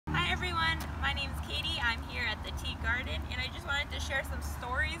the TEEG garden, and I just wanted to share some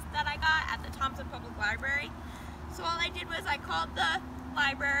stories that I got at the Thompson Public Library. So all I did was I called the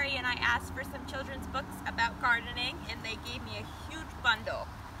library and I asked for some children's books about gardening, and they gave me a huge bundle.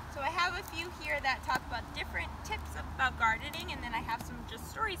 So I have a few here that talk about different tips about gardening, and then I have some just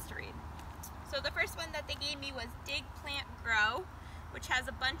stories to read. So the first one that they gave me was Dig, Plant, Grow, which has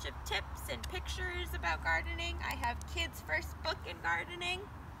a bunch of tips and pictures about gardening. I have Kids' First Book in Gardening.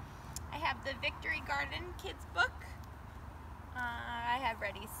 I have the Victory Garden Kids book. I have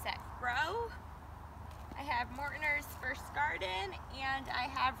Ready, Set, Grow. I have Mortimer's First Garden, and I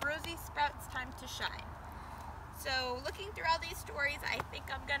have Rosie Sprout's Time to Shine. So looking through all these stories, I think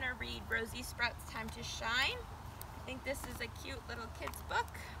I'm gonna read Rosie Sprout's Time to Shine. I think this is a cute little kid's book.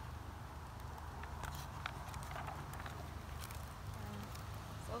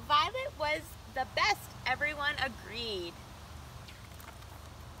 So Violet was the best, everyone agreed.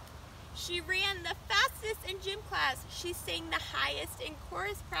 She ran the fastest in gym class. She sang the highest in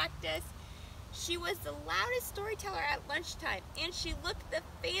chorus practice. She was the loudest storyteller at lunchtime, and she looked the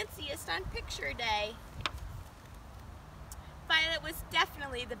fanciest on picture day. Violet was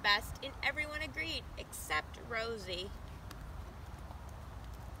definitely the best, and everyone agreed, except Rosie.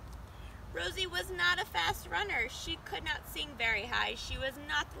 Rosie was not a fast runner. She could not sing very high. She was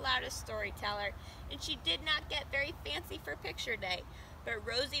not the loudest storyteller, and she did not get very fancy for picture day. But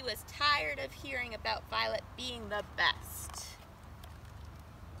Rosie was tired of hearing about Violet being the best.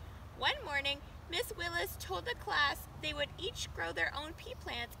 One morning, Miss Willis told the class they would each grow their own pea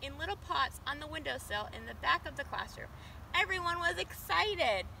plants in little pots on the windowsill in the back of the classroom. Everyone was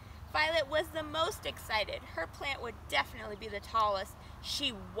excited. Violet was the most excited. Her plant would definitely be the tallest.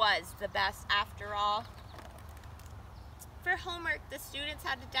 She was the best after all. For homework, the students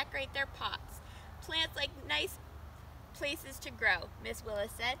had to decorate their pots. Plants like nice places to grow, Miss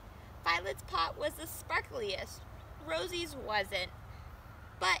Willis said. Violet's pot was the sparkliest. Rosie's wasn't.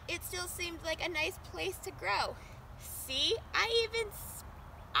 But it still seemed like a nice place to grow. See, I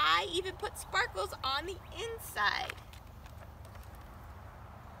even put sparkles on the inside.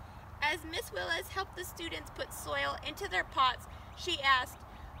 As Miss Willis helped the students put soil into their pots, she asked,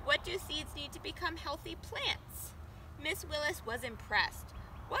 "What do seeds need to become healthy plants?" Miss Willis was impressed.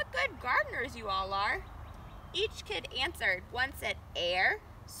 "What good gardeners you all are." Each kid answered. One said air,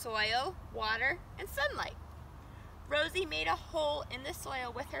 soil, water, and sunlight. Rosie made a hole in the soil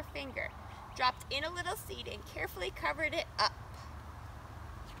with her finger, dropped in a little seed, and carefully covered it up.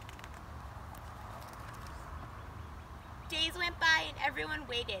 Days went by and everyone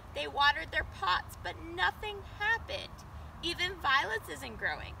waited. They watered their pots, but nothing happened. Even Violet's isn't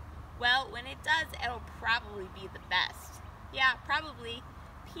growing. Well, when it does, it'll probably be the best. Yeah, probably.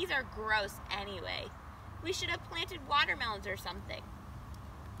 Peas are gross anyway. We should have planted watermelons or something.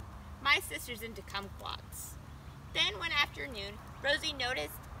 My sister's into kumquats. Then one afternoon, Rosie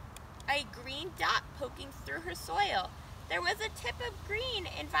noticed a green dot poking through her soil. There was a tip of green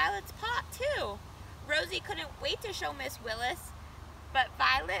in Violet's pot, too. Rosie couldn't wait to show Miss Willis, but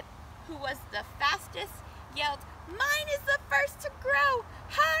Violet, who was the fastest, yelled, "Mine is the first to grow!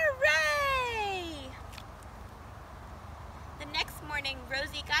 Hooray!" The next morning,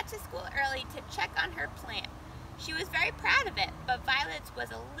 Rosie got to school early to check on her plant. She was very proud of it, but Violet's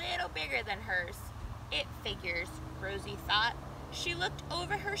was a little bigger than hers. It figures, Rosie thought. She looked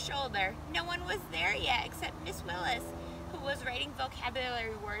over her shoulder. No one was there yet except Miss Willis, who was writing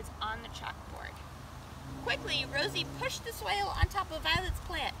vocabulary words on the chalkboard. Quickly, Rosie pushed the soil on top of Violet's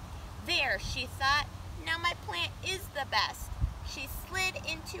plant. There, she thought, now my plant is the best. She slid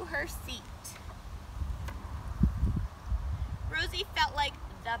into her seat. Rosie felt like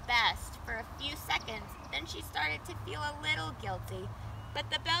the best for a few seconds. Then she started to feel a little guilty. But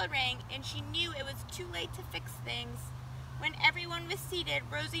the bell rang, and she knew it was too late to fix things. When everyone was seated,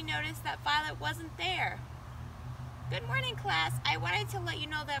 Rosie noticed that Violet wasn't there. "Good morning, class. I wanted to let you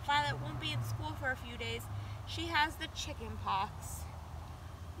know that Violet won't be in school for a few days. She has the chicken pox."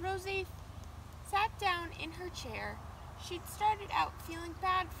 Rosie sat down in her chair. She'd started out feeling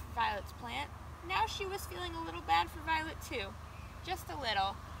bad for Violet's plant. Now she was feeling a little bad for Violet too. Just a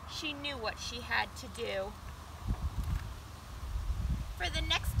little. She knew what she had to do. For the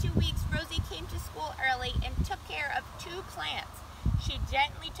next 2 weeks, Rosie came to school early and took care of 2 plants. She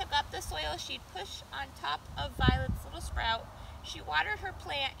gently took up the soil she'd pushed on top of Violet's little sprout. She watered her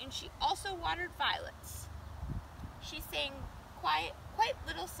plant, and she also watered Violet's. She sang quite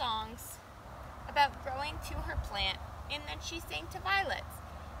little songs about growing to her plant, and then she sang to Violet's.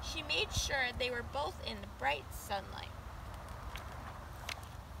 She made sure they were both in the bright sunlight.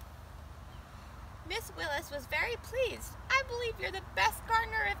 Miss Willis was very pleased. "I believe you're the best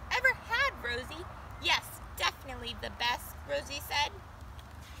gardener I've ever had, Rosie." "Yes, definitely.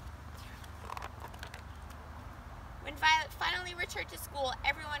 finally returned to school,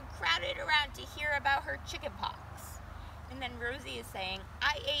 everyone crowded around to hear about her chickenpox. And then Rosie is saying,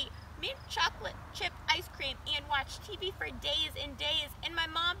 I ate mint chocolate chip ice cream and watched TV for days and days, and my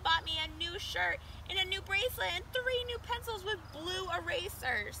mom bought me a new shirt and a new bracelet and 3 new pencils with blue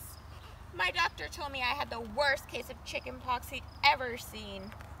erasers. My doctor told me I had the worst case of chickenpox he'd ever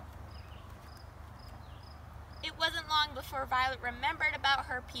seen. It wasn't long before Violet remembered about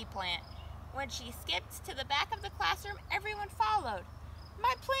her pea plant. When she skipped to the back of the classroom, everyone followed.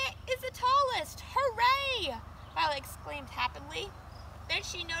 My plant is the tallest! Hooray! Violet exclaimed happily. Then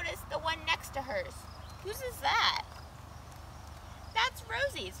she noticed the one next to hers. Whose is that? That's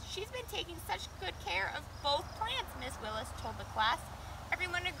Rosie's. She's been taking such good care of both plants, Miss Willis told the class.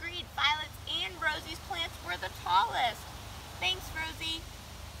 Everyone agreed Violet's and Rosie's plants were the tallest. Thanks, Rosie,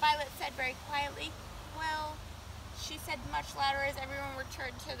 Violet said very quietly. Well, she said much louder as everyone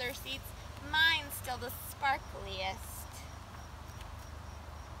returned to their seats, mine's still the sparkliest.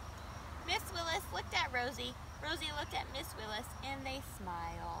 Miss Willis looked at Rosie. Rosie looked at Miss Willis, and they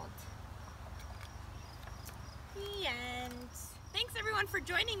smiled. The end. Thanks everyone for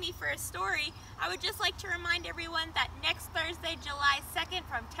joining me for a story. I would just like to remind everyone that next Thursday, July 2nd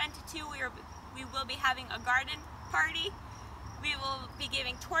from 10 to 2, we will be having a garden party. We will be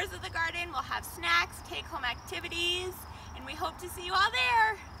giving tours of the garden, we'll have snacks, take-home activities, and we hope to see you all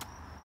there.